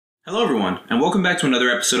Hello everyone, and welcome back to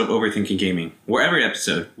another episode of Overthinking Gaming, where every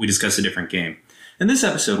episode we discuss a different game. In this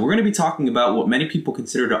episode, we're going to be talking about what many people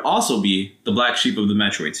consider to also be the black sheep of the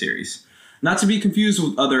Metroid series. Not to be confused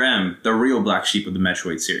with Other M, the real black sheep of the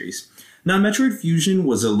Metroid series. Now, Metroid Fusion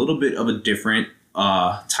was a little bit of a different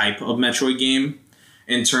type of Metroid game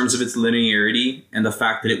in terms of its linearity and the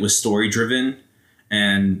fact that it was story-driven,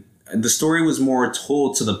 and the story was more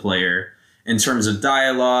told to the player in terms of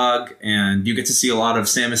dialogue, and you get to see a lot of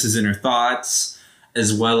Samus's inner thoughts,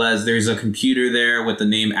 as well as there's a computer there with the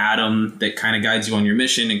name Adam that kind of guides you on your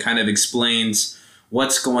mission and kind of explains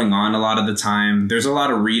what's going on a lot of the time. There's a lot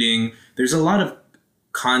of reading. There's a lot of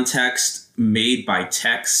context made by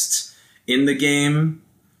text in the game.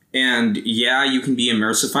 And yeah, you can be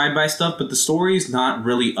immersified by stuff, but the story is not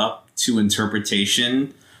really up to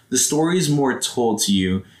interpretation. The story is more told to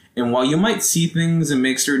you. And while you might see things and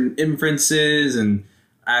make certain inferences and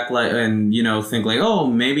act like, and think like, oh,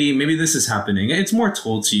 maybe this is happening, it's more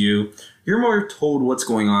told to you. You're more told what's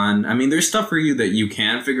going on. I mean, there's stuff for you that you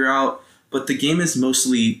can figure out, but the game is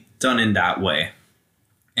mostly done in that way.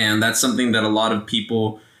 And that's something that a lot of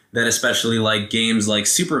people that especially like games like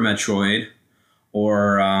Super Metroid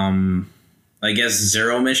or I guess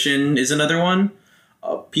Zero Mission is another one.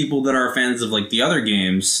 People that are fans of like the other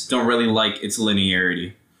games don't really like its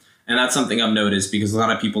linearity. And that's something I've noticed because a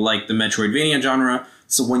lot of people like the Metroidvania genre.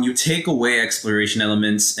 So when you take away exploration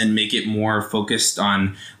elements and make it more focused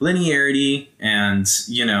on linearity and,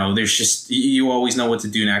 there's just, you always know what to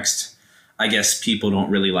do next, I guess people don't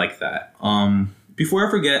really like that. Before I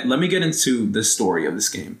forget, let me get into the story of this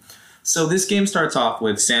game. So this game starts off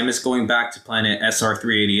with Samus going back to planet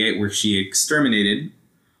SR388 where she exterminated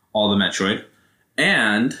all the Metroid.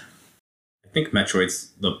 And I think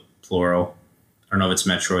Metroid's the plural. I don't know if it's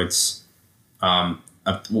Metroids,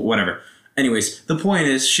 whatever. Anyways, the point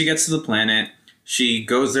is she gets to the planet. She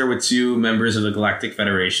goes there with two members of the Galactic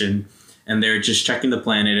Federation, and they're just checking the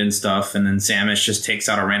planet and stuff. And then Samus just takes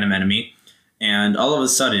out a random enemy. And all of a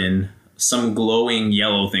sudden, some glowing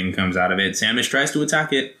yellow thing comes out of it. Samus tries to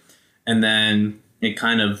attack it, and then it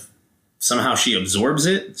kind of, somehow she absorbs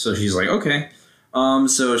it. So she's like, okay.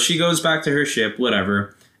 So she goes back to her ship,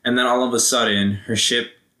 whatever. And then all of a sudden, her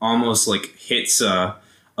ship almost like hits a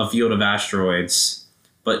field of asteroids,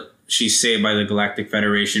 but she's saved by the Galactic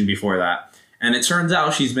Federation before that. And it turns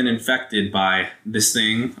out she's been infected by this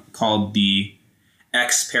thing called the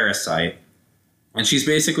X parasite. And she's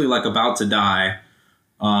basically like about to die.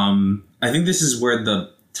 I think this is where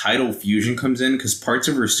the title Fusion comes in, because parts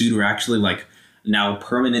of her suit are actually like now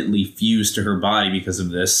permanently fused to her body because of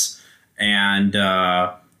this. And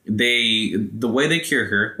the way they cure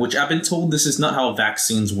her, which I've been told this is not how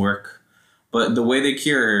vaccines work, but the way they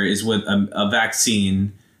cure her is with a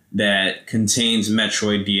vaccine that contains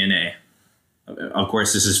Metroid DNA. Of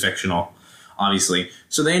course, this is fictional, obviously.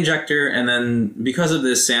 So they inject her, and then because of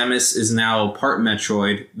this, Samus is now part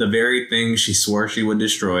Metroid, the very thing she swore she would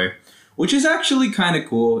destroy, which is actually kind of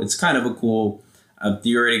cool. It's kind of a cool,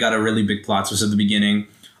 you already got a really big plot twist at the beginning.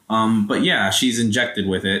 But yeah, she's injected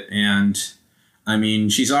with it, and I mean,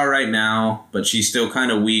 she's all right now, but she's still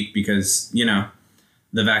kind of weak because,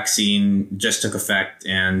 the vaccine just took effect,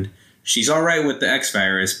 and she's all right with the X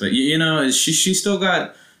virus, but, she still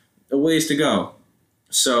got a ways to go.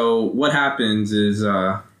 So what happens is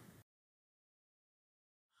at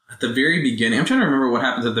the very beginning, I'm trying to remember what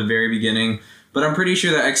happens at the very beginning, but I'm pretty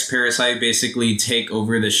sure the X parasite basically take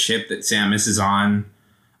over the ship that Samus is on.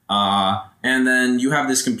 And then you have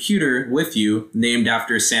this computer with you named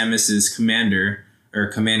after Samus's commander or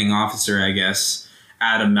commanding officer, I guess,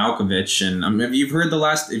 Adam Malkovich. And if you heard the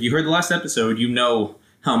last episode, you know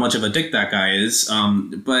how much of a dick that guy is.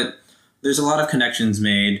 But there's a lot of connections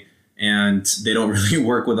made, and they don't really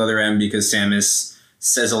work with Other M because Samus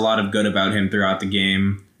says a lot of good about him throughout the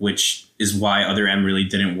game, which is why Other M really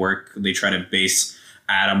didn't work. They try to base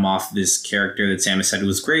Adam off this character that Samus said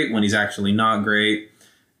was great when he's actually not great.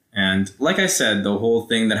 And like I said, the whole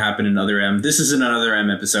thing that happened in Other M, this isn't another M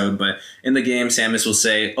episode, but in the game, Samus will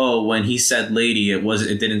say, oh, when he said lady,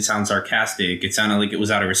 it didn't sound sarcastic. It sounded like it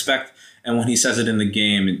was out of respect. And when he says it in the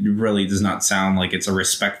game, it really does not sound like it's a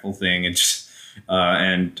respectful thing. It's just,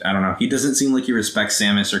 and I don't know, he doesn't seem like he respects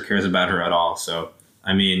Samus or cares about her at all. So,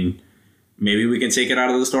 I mean, maybe we can take it out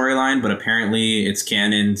of the storyline, but apparently it's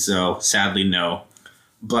canon, so sadly, no.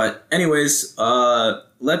 But anyways,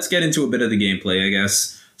 let's get into a bit of the gameplay, I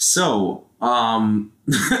guess. So, okay,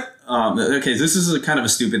 this is a kind of a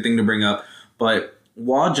stupid thing to bring up, but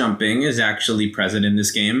wall jumping is actually present in this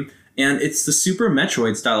game, and it's the Super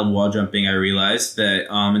Metroid style of wall jumping. I realized that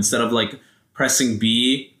instead of like pressing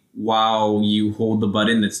B while you hold the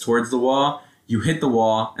button that's towards the wall, you hit the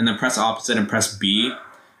wall, and then press opposite and press B.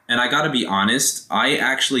 And I gotta be honest, I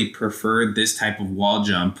actually prefer this type of wall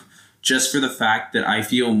jump just for the fact that I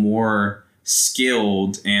feel more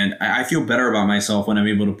skilled and I feel better about myself when I'm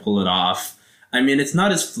able to pull it off. I mean, it's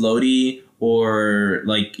not as floaty, or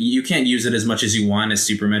like you can't use it as much as you want as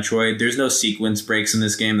Super Metroid. There's no sequence breaks in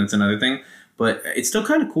this game. That's another thing. But it's still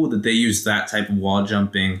kind of cool that they use that type of wall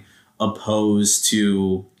jumping opposed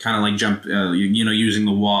to kind of like using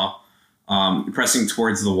the wall, pressing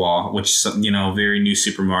towards the wall, which, very new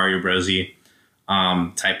Super Mario Bros.-y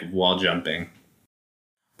type of wall jumping.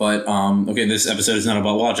 But okay, this episode is not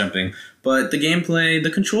about wall jumping, but the gameplay, the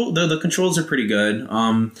controls are pretty good.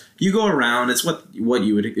 You go around, it's what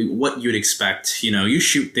you would expect. You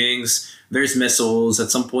shoot things. There's missiles. At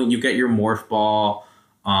some point, you get your morph ball.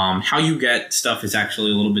 How you get stuff is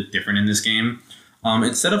actually a little bit different in this game.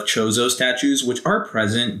 Instead of Chozo statues, which are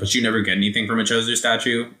present, but you never get anything from a Chozo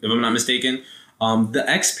statue, if I'm not mistaken, the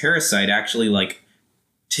X-Parasite actually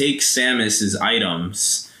takes Samus's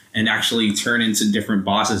items and actually turn into different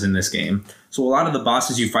bosses in this game. So a lot of the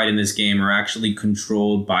bosses you fight in this game are actually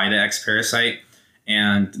controlled by the X-Parasite,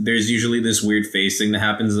 and there's usually this weird phase thing that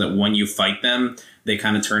happens that when you fight them, they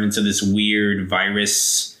kind of turn into this weird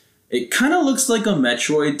virus. It kind of looks like a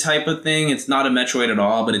Metroid type of thing. It's not a Metroid at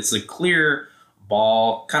all, but it's a clear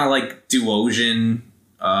ball, kind of like Duosion,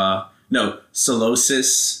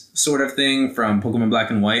 Solosis sort of thing from Pokemon Black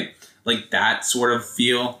and White. Like that sort of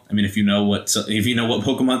feel. I mean, if you know what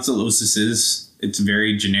Pokemon Solosis is, it's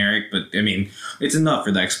very generic, but I mean, it's enough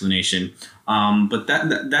for the explanation. But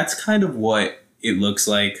that's kind of what it looks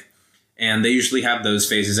like. And they usually have those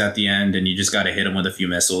phases at the end, and you just got to hit them with a few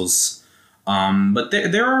missiles. But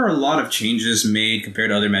there are a lot of changes made compared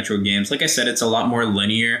to other Metroid games. Like I said, it's a lot more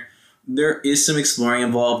linear. There is some exploring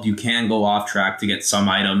involved. You can go off track to get some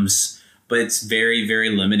items, but it's very, very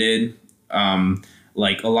limited.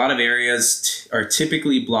 Like a lot of areas are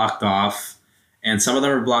typically blocked off, and some of them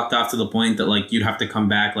are blocked off to the point that you'd have to come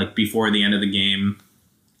back before the end of the game.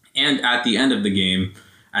 And at the end of the game,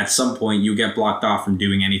 at some point you get blocked off from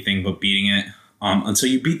doing anything but beating it. Until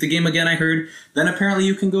you beat the game again, I heard. Then apparently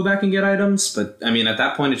you can go back and get items, but I mean, at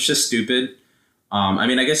that point it's just stupid. I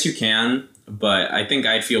mean, I guess you can, but I think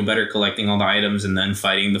I'd feel better collecting all the items and then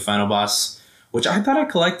fighting the final boss, which I thought I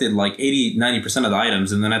collected 80-90% of the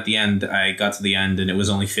items, and then at the end, I got to the end, and it was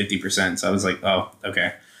only 50%, so I was like, oh,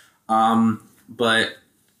 okay. But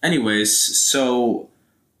anyways, so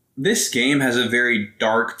this game has a very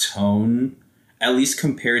dark tone, at least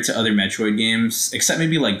compared to other Metroid games, except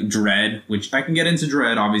maybe Dread, which I can get into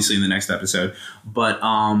Dread, obviously, in the next episode, but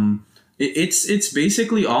it's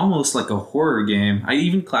basically almost like a horror game. I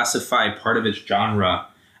even classify part of its genre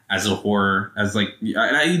as a horror,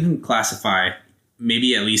 I even classify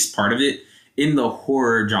maybe at least part of it in the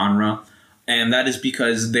horror genre. And that is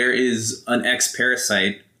because there is an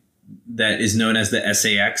X-Parasite that is known as the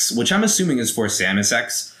SAX, which I'm assuming is for Samus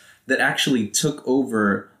X, that actually took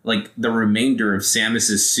over the remainder of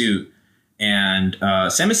Samus's suit. And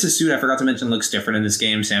Samus's suit, I forgot to mention, looks different in this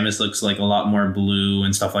game. Samus looks a lot more blue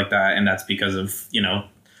and stuff like that. And that's because of,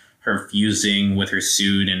 her fusing with her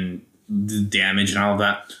suit and the damage and all of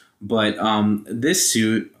that. But this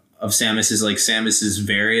suit of Samus is Samus's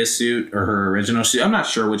various suit or her original suit. I'm not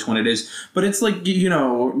sure which one it is, but it's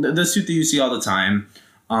the suit that you see all the time.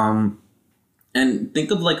 And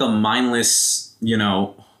think of a mindless,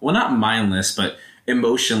 well, not mindless, but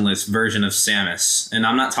emotionless version of Samus. And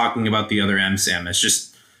I'm not talking about the other M Samus,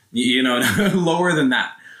 just, lower than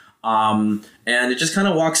that. And it just kind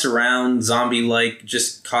of walks around zombie-like,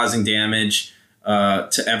 just causing damage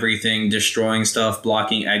to everything, destroying stuff,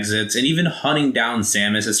 blocking exits, and even hunting down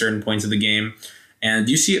Samus at certain points of the game. And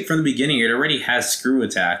you see it from the beginning. It already has Screw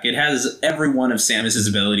Attack. It has every one of Samus's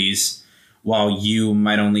abilities, while you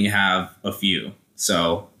might only have a few.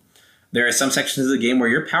 So there are some sections of the game where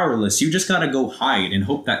you're powerless. You just gotta go hide and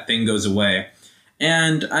hope that thing goes away.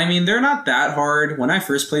 And I mean, they're not that hard. When I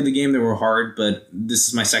first played the game, they were hard, but this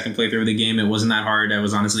is my second playthrough of the game. It wasn't that hard. I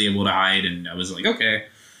was honestly able to hide, and I was like, okay,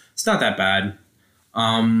 it's not that bad.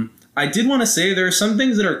 I did want to say there are some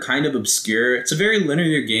things that are kind of obscure. It's a very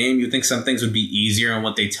linear game. You think some things would be easier on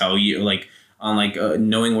what they tell you,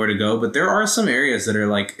 knowing where to go. But there are some areas that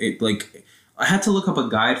are I had to look up a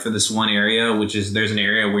guide for this one area, which is there's an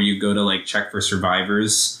area where you go to check for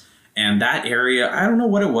survivors, and that area, I don't know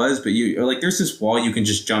what it was, but there's this wall you can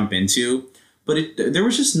just jump into, but there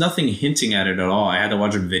was just nothing hinting at it at all. I had to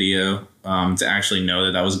watch a video to actually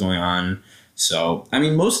know that was going on. So I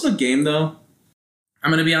mean, most of the game though,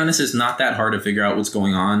 I'm going to be honest, it's not that hard to figure out what's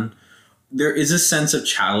going on. There is a sense of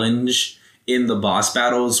challenge in the boss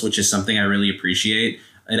battles, which is something I really appreciate.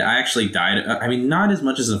 I actually died. I mean, not as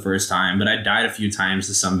much as the first time, but I died a few times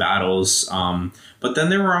to some battles. But then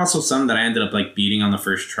there were also some that I ended up like beating on the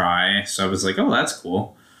first try. So I was like, oh, that's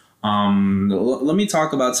cool. Let me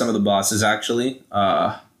talk about some of the bosses actually.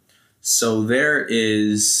 So there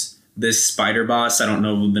is this spider boss. I don't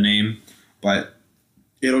know the name, but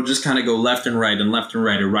it'll just kind of go left and right and left and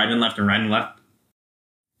right, or right and left and right and left.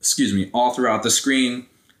 Excuse me, all throughout the screen.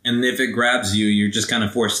 And if it grabs you, you're just kind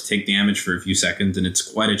of forced to take damage for a few seconds, and it's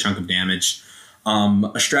quite a chunk of damage.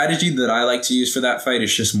 A strategy that I like to use for that fight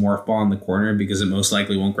is just morph ball in the corner, because it most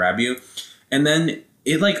likely won't grab you. And then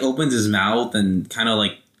it like opens his mouth and kind of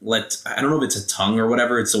like I don't know if it's a tongue or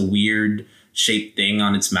whatever. It's a weird shaped thing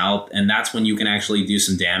on its mouth, and that's when you can actually do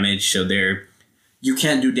some damage. So you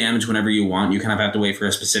can't do damage whenever you want. You kind of have to wait for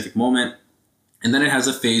a specific moment. And then it has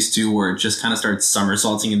a phase 2 where it just kind of starts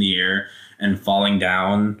somersaulting in the air and falling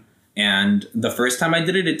down. And the first time I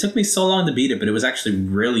did it, it took me so long to beat it, but it was actually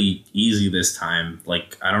really easy this time.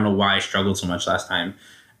 Like, I don't know why I struggled so much last time.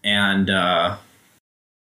 And I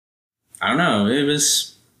don't know, it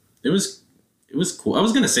was cool. I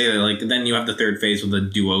was gonna say that, like, then you have the third phase with the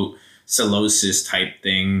duo solosis type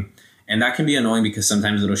thing, and that can be annoying because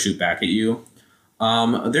sometimes it'll shoot back at you.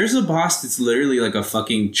 There's a boss that's literally like a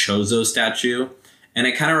fucking Chozo statue. And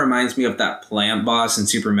it kind of reminds me of that plant boss in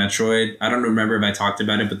Super Metroid. I don't remember if I talked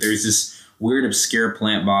about it, but there's this weird, obscure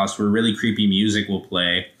plant boss where really creepy music will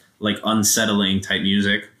play, like unsettling type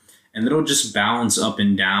music. And it'll just bounce up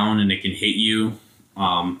and down, and it can hit you.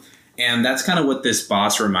 And that's kind of what this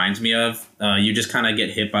boss reminds me of. You just kind of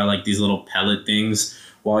get hit by like these little pellet things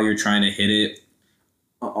while you're trying to hit it.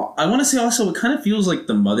 I want to say also it kind of feels like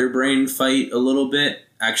the Mother Brain fight a little bit,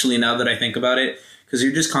 actually, now that I think about it. Because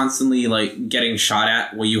you're just constantly like getting shot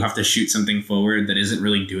at where you have to shoot something forward that isn't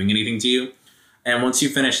really doing anything to you. And once you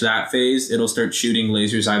finish that phase, it'll start shooting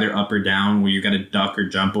lasers either up or down, where you got to duck or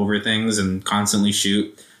jump over things and constantly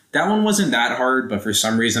shoot. That one wasn't that hard, but for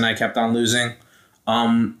some reason I kept on losing.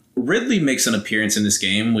 Ridley makes an appearance in this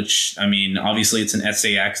game, which, I mean, obviously it's an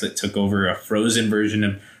SAX that took over a frozen version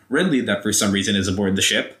of Ridley that for some reason is aboard the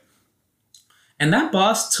ship. And that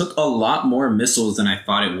boss took a lot more missiles than I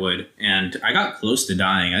thought it would. And I got close to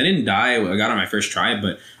dying. I didn't die. I got on my first try,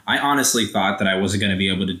 but I honestly thought that I wasn't going to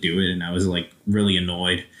be able to do it. And I was like really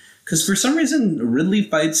annoyed. Because for some reason, Ridley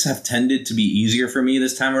fights have tended to be easier for me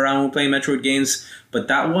this time around when playing Metroid games. But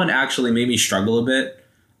that one actually made me struggle a bit.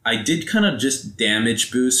 I did kind of just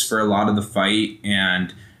damage boost for a lot of the fight.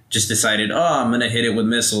 And just decided, oh, I'm going to hit it with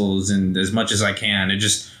missiles and as much as I can. And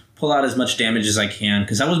just pull out as much damage as I can,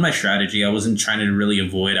 because that was my strategy. I wasn't trying to really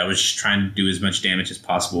avoid. I was just trying to do as much damage as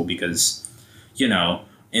possible because, you know,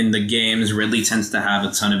 in the games, Ridley tends to have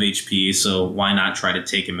a ton of HP, so why not try to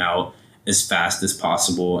take him out as fast as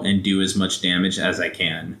possible and do as much damage as I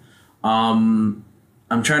can. I'm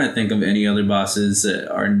trying to think of any other bosses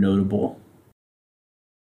that are notable.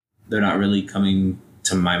 They're not really coming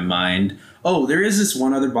to my mind. Oh, there is this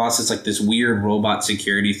one other boss that's like this weird robot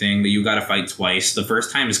security thing that you got to fight twice. The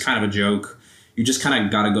first time is kind of a joke. You just kind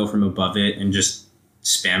of got to go from above it and just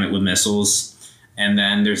spam it with missiles. And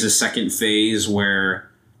then there's a second phase where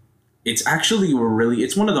it's actually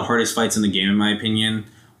it's one of the hardest fights in the game, in my opinion.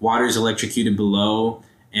 Water's electrocuted below,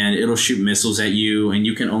 and it'll shoot missiles at you, and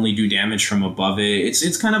you can only do damage from above it.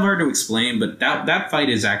 It's kind of hard to explain, but that fight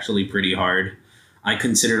is actually pretty hard. I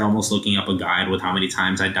considered almost looking up a guide with how many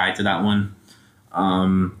times I died to that one.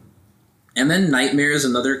 And then Nightmare is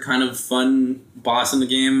another kind of fun boss in the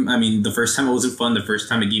game. I mean, the first time it wasn't fun. The first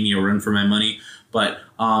time it gave me a run for my money. But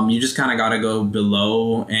you just kind of got to go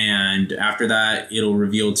below, and after that, it'll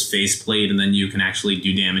reveal its faceplate, and then you can actually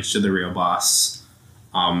do damage to the real boss.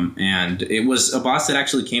 And it was a boss that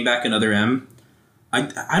actually came back in Other M.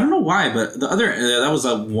 I don't know why, but that was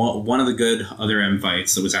one of the good Other M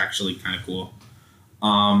fights that was actually kind of cool.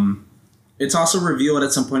 It's also revealed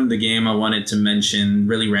at some point in the game, I wanted to mention,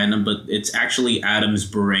 really random, but it's actually Adam's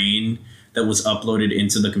brain that was uploaded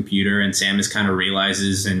into the computer, and Samus kind of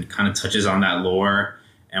realizes and kind of touches on that lore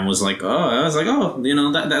and was like, oh, you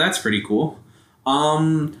know, that's pretty cool.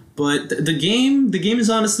 But the game is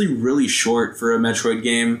honestly really short for a Metroid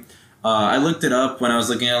game. I looked it up when I was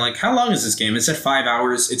looking at, like, how long is this game? It said 5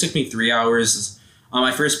 hours. It took me 3 hours. On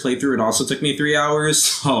my first playthrough, it also took me 3 hours.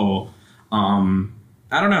 So,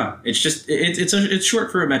 I don't know. It's just it's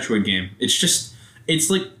short for a Metroid game. It's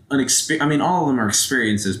like an experience. I mean, all of them are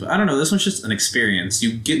experiences, but I don't know. This one's just an experience.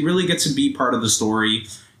 You really get to be part of the story.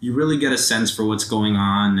 You really get a sense for what's going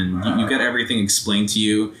on, and you get everything explained to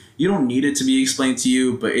you. You don't need it to be explained to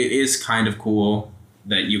you, but it is kind of cool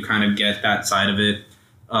that you kind of get that side of it.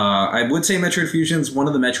 I would say Metroid Fusion is one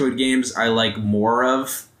of the Metroid games I like more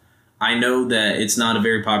of. I know that it's not a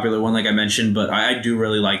very popular one, like I mentioned, but I do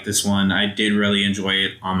really like this one. I did really enjoy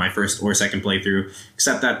it on my first or second playthrough,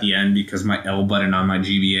 except at the end because my L button on my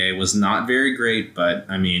GBA was not very great, but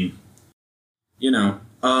I mean, you know.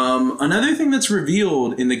 Another thing that's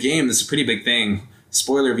revealed in the game, that's a pretty big thing,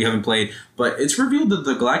 spoiler if you haven't played, but it's revealed that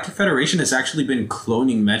the Galactic Federation has actually been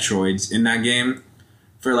cloning Metroids in that game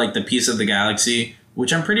for like the piece of the galaxy,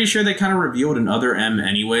 which I'm pretty sure they kind of revealed in Other M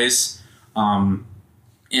anyways.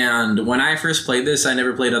 And when I first played this, I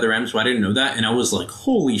never played Other M, so I didn't know that, and I was like,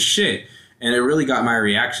 holy shit. And it really got my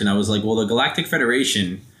reaction. I was like, well, the Galactic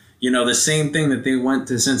Federation, you know, the same thing that they went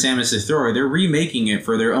to send Samus destroy, they're remaking it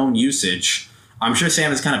for their own usage. I'm sure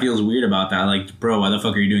Samus kind of feels weird about that, like, bro, why the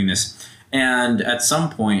fuck are you doing this? And at some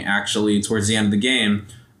point, actually, towards the end of the game,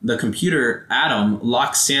 the computer, Adam,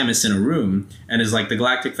 locks Samus in a room and is like, the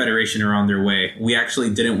Galactic Federation are on their way. We actually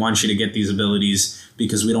didn't want you to get these abilities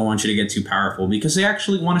because we don't want you to get too powerful. Because they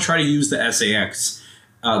actually want to try to use the SAS.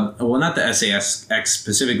 Well, not the SAS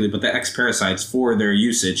specifically, but the X-Parasites for their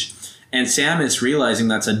usage. And Samus, realizing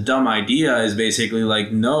that's a dumb idea, is basically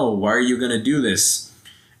like, no, why are you going to do this?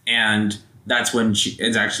 And that's when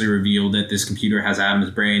it's actually revealed that this computer has Adam's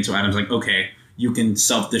brain. So Adam's like, okay, you can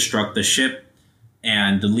self-destruct the ship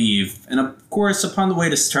and leave. And of course, upon the way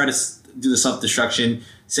to try to do the self-destruction,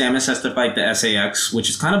 Samus has to fight the SAS, which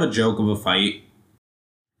is kind of a joke of a fight.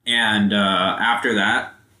 And after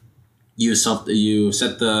that, you set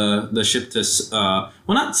the ship to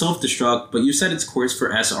well, not self-destruct, but you set its course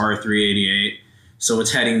for SR388. So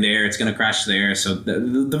it's heading there. It's going to crash there. So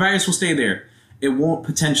the virus will stay there. It won't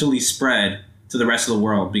potentially spread to the rest of the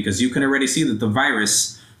world because you can already see that the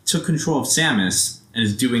virus took control of Samus and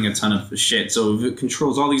is doing a ton of shit. So if it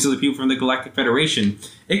controls all these other people from the Galactic Federation,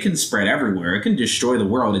 it can spread everywhere. It can destroy the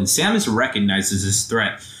world. And Samus recognizes this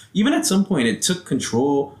threat. Even at some point, it took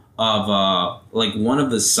control of like one of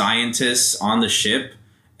the scientists on the ship.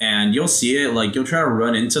 And you'll see it, like you'll try to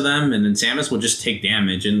run into them and then Samus will just take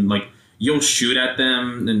damage. And like you'll shoot at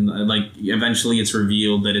them and like eventually it's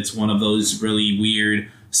revealed that it's one of those really weird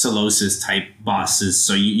Solosis type bosses.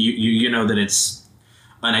 So you know that it's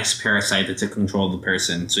an X-Parasite that took control of the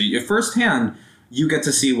person. So firsthand, you get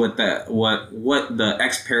to see what the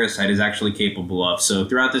X-Parasite is actually capable of. So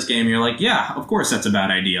throughout this game, you're like, yeah, of course that's a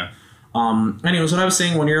bad idea. Anyways, what I was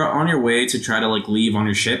saying, when you're on your way to try to like leave on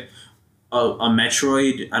your ship, a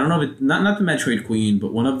Metroid, I don't know if it, not the Metroid Queen,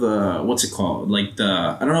 but one of the, what's it called? Like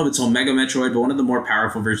I don't know if it's Omega Metroid, but one of the more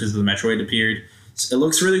powerful versions of the Metroid appeared. It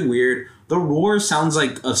looks really weird. The roar sounds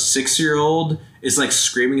like a 6-year-old is like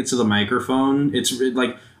screaming into the microphone. It's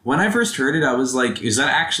like, when I first heard it, I was like, is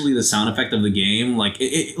that actually the sound effect of the game? Like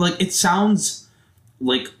it sounds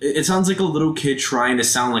like a little kid trying to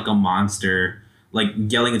sound like a monster, like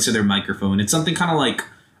yelling into their microphone. It's something kind of like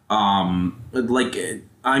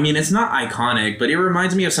I mean, it's not iconic, but it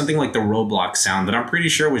reminds me of something like the Roblox sound that I'm pretty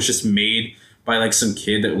sure was just made by like some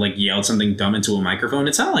kid that like yelled something dumb into a microphone.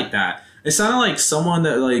 It sounded like that. It sounded like someone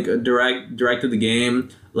that like directed the game,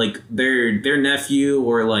 like their nephew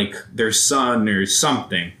or like their son or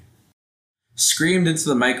something, screamed into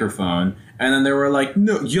the microphone, and then they were like,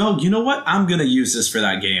 no, yo, you know what? I'm gonna use this for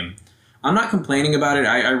that game. I'm not complaining about it.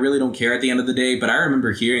 I really don't care at the end of the day, but I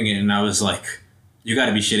remember hearing it and I was like, you got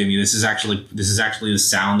to be shitting me. This is actually the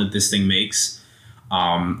sound that this thing makes.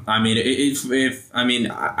 I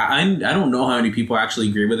mean, I don't know how many people actually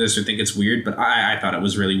agree with this or think it's weird, but I thought it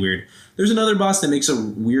was really weird. There's another boss that makes a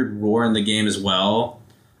weird roar in the game as well.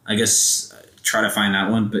 I guess try to find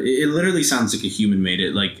that one, but it literally sounds like a human made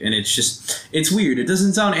it. Like, and it's weird. It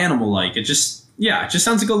doesn't sound animal-like. It just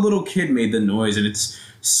sounds like a little kid made the noise, and it's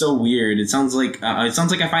so weird. It sounds like I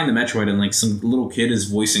find the Metroid and like some little kid is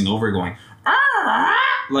voicing over going,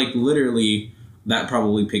 like literally. That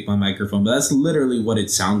probably picked my microphone, but that's literally what it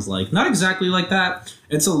sounds like. Not exactly like that.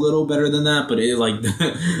 It's a little better than that, but it like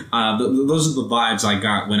those are the vibes I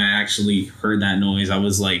got when I actually heard that noise. I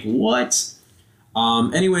was like, what?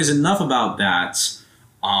 Anyways, enough about that.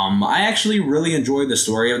 I actually really enjoyed the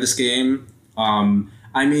story of this game.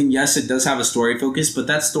 I mean, yes, it does have a story focus, but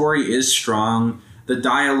that story is strong. The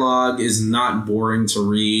dialogue is not boring to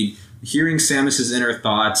read. Hearing Samus's inner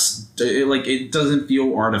thoughts, it doesn't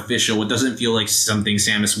feel artificial. It doesn't feel like something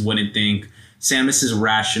Samus wouldn't think. Samus is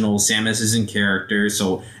rational. Samus is in character.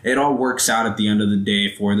 So it all works out at the end of the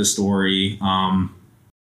day for the story. I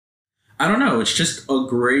don't know. It's just a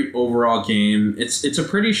great overall game. It's a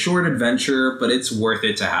pretty short adventure, but it's worth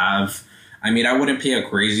it to have. I mean, I wouldn't pay a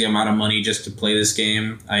crazy amount of money just to play this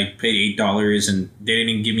game. I paid $8 and they didn't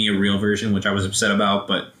even give me a real version, which I was upset about,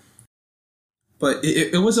 but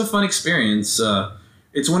it was a fun experience.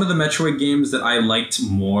 It's one of the Metroid games that I liked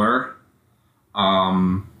more.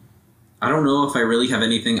 I don't know if I really have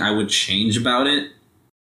anything I would change about it.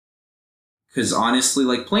 Because honestly,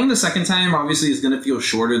 like, playing the second time obviously is going to feel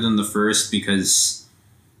shorter than the first because,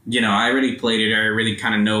 I already played it. I already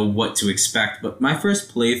kind of know what to expect. But my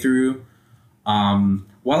first playthrough,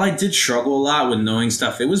 while I did struggle a lot with knowing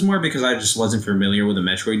stuff, it was more because I just wasn't familiar with a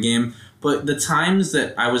Metroid game. But the times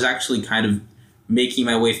that I was actually kind of making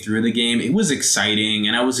my way through the game, it was exciting,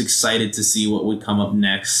 and I was excited to see what would come up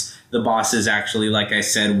next. The bosses actually, like I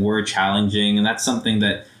said, were challenging, and that's something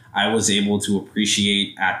that I was able to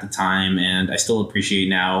appreciate at the time, and I still appreciate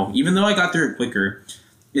now. Even though I got through it quicker,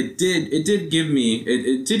 it did give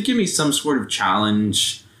me some sort of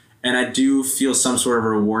challenge, and I do feel some sort of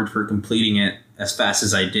reward for completing it as fast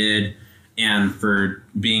as I did, and for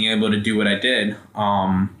being able to do what I did.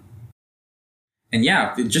 And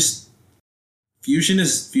yeah, Fusion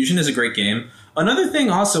is a great game. Another thing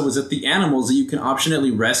also was that the animals that you can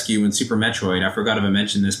optionally rescue in Super Metroid, I forgot if I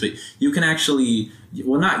mentioned this, but you can actually,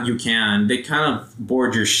 they kind of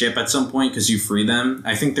board your ship at some point because you free them.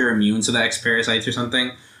 I think they're immune to the X-Parasites or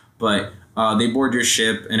something, but they board your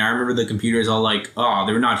ship, and I remember the computer's all like, oh,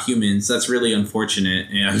 they're not humans. That's really unfortunate.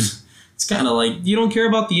 And it's kind of like, you don't care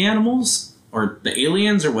about the animals or the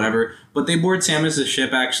aliens or whatever, but they board Samus's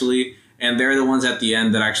ship actually, and they're the ones at the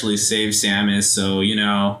end that actually save Samus. So,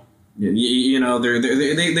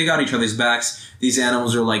 they got each other's backs. These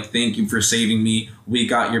animals are like, thank you for saving me. We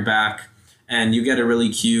got your back. And you get a really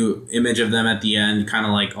cute image of them at the end, kind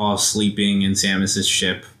of like all sleeping in Samus's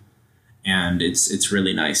ship. And it's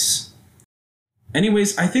really nice.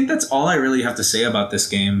 Anyways, I think that's all I really have to say about this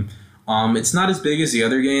game. It's not as big as the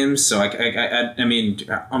other games, so I mean,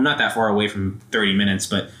 I'm not that far away from 30 minutes,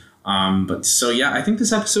 but so yeah, I think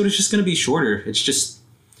this episode is just going to be shorter. It's just,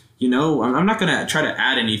 I'm not going to try to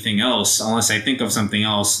add anything else unless I think of something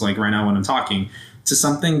else, like right now when I'm talking, to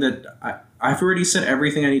something that I've already said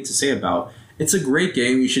everything I need to say about. It's a great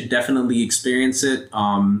game. You should definitely experience it.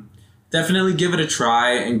 Definitely give it a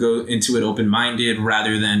try and go into it open-minded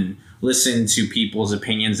rather than listen to people's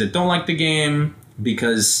opinions that don't like the game,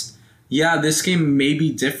 because, yeah, this game may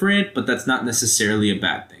be different, but that's not necessarily a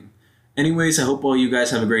bad thing. Anyways, I hope all you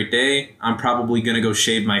guys have a great day. I'm probably going to go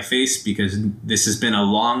shave my face because this has been a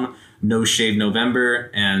long no-shave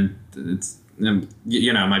November, and it's,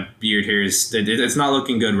 my beard here it's not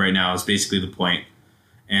looking good right now is basically the point.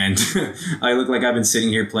 And I look like I've been sitting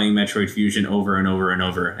here playing Metroid Fusion over and over and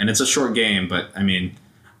over. And it's a short game, but I mean,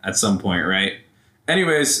 at some point, right?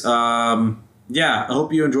 Anyways, yeah, I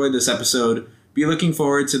hope you enjoyed this episode. Be looking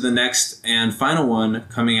forward to the next and final one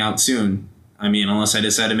coming out soon. I mean, unless I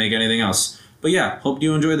decide to make anything else. But yeah, hope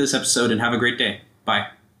you enjoyed this episode and have a great day. Bye.